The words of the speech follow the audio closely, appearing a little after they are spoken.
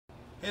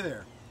Hey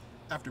there.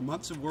 After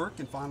months of work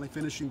and finally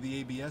finishing the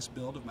ABS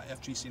build of my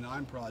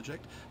FGC9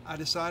 project, I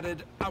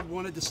decided I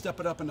wanted to step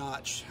it up a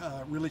notch,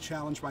 really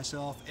challenge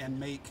myself and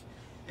make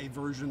a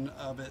version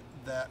of it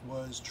that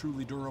was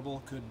truly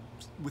durable, could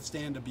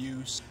withstand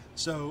abuse.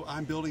 So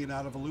I'm building it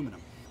out of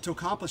aluminum. To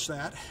accomplish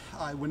that,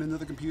 I went into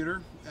the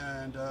computer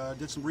and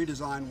did some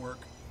redesign work.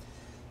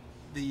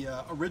 The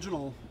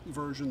original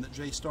version that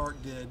Jay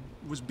Stark did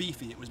was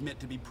beefy. It was meant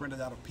to be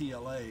printed out of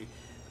PLA.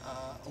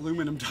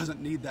 Aluminum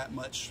doesn't need that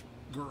much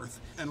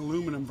girth. An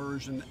aluminum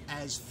version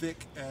as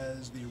thick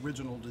as the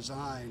original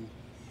design,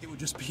 it would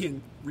just be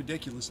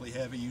ridiculously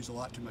heavy, use a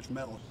lot too much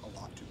metal,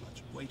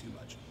 way too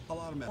much, a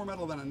lot of metal, more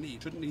metal than I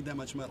need, shouldn't need that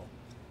much metal.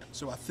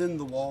 So I thinned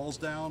the walls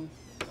down,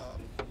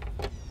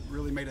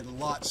 really made it a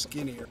lot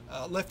skinnier.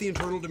 Left the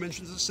internal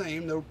dimensions the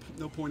same,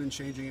 no point in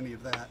changing any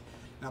of that.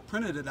 Now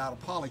printed it out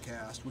of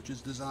polycast, which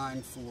is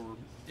designed for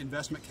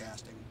investment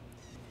casting.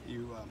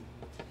 You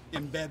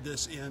embed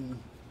this in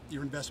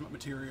your investment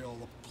material,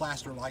 a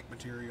plaster-like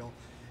material,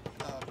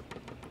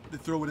 they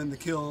throw it in the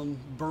kiln,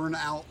 burn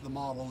out the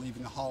model,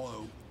 leaving a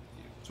hollow,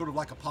 sort of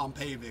like a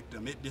Pompeii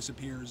victim. It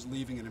disappears,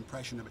 leaving an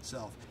impression of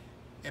itself.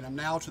 And I'm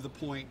now to the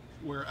point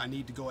where I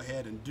need to go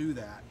ahead and do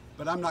that,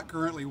 but I'm not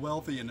currently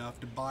wealthy enough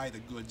to buy the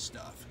good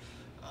stuff.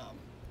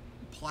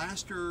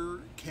 Plaster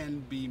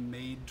can be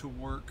made to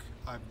work.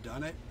 I've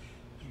done it,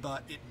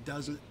 but it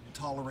doesn't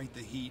tolerate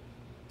the heat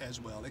as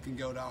well. It can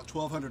go down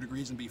 1200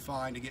 degrees and be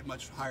fine. To get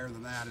much higher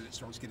than that and it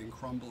starts getting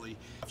crumbly.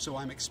 So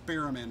I'm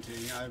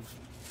experimenting. I've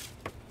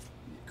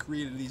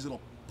created these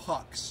little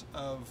pucks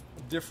of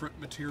different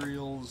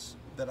materials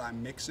that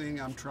I'm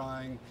mixing. I'm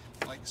trying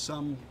like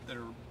some that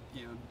are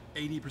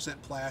 80%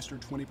 plaster,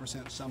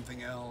 20%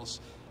 something else.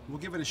 We'll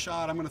give it a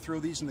shot. I'm going to throw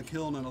these in the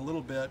kiln in a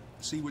little bit,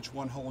 see which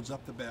one holds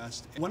up the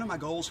best. One of my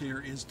goals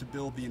here is to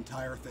build the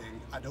entire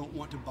thing. I don't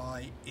want to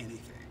buy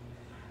anything.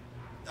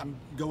 I'm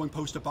going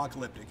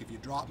post-apocalyptic. If you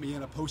drop me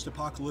in a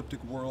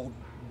post-apocalyptic world,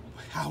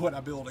 how would I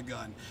build a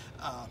gun?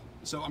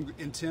 So I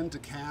intend to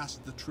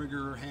cast the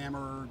trigger,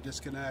 hammer,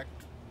 disconnect,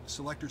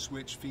 selector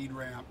switch, feed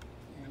ramp,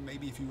 and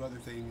maybe a few other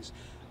things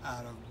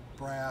out of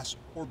brass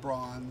or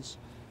bronze.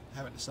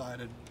 Haven't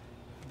decided.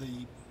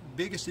 The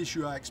biggest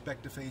issue I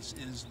expect to face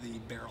is the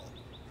barrel.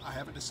 I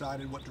haven't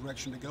decided what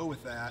direction to go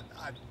with that.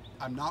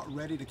 I'm not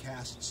ready to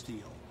cast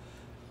steel.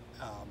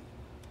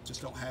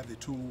 Just don't have the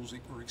tools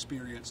or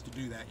experience to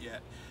do that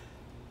yet.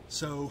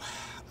 So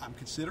I'm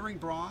considering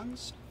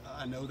bronze.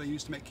 I know they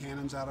used to make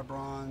cannons out of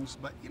bronze,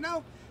 but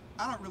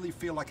I don't really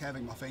feel like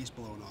having my face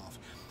blown off.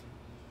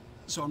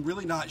 So I'm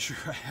really not sure.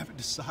 I haven't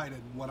decided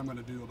what I'm going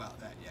to do about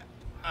that yet.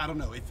 I don't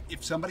know.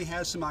 If somebody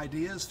has some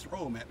ideas,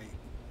 throw them at me.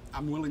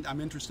 I'm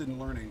interested in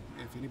learning.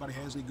 If anybody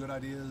has any good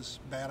ideas,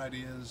 bad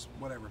ideas,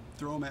 whatever,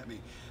 throw them at me.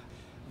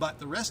 But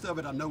the rest of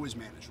it I know is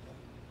manageable.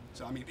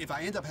 So I mean, if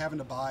I end up having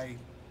to buy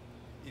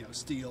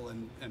steel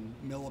and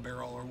mill a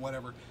barrel or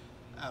whatever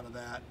out of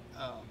that,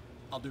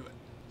 I'll do it.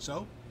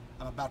 So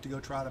I'm about to go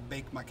try to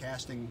bake my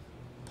casting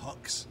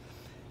pucks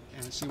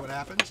and see what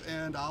happens,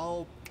 and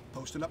I'll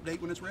post an update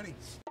when it's ready.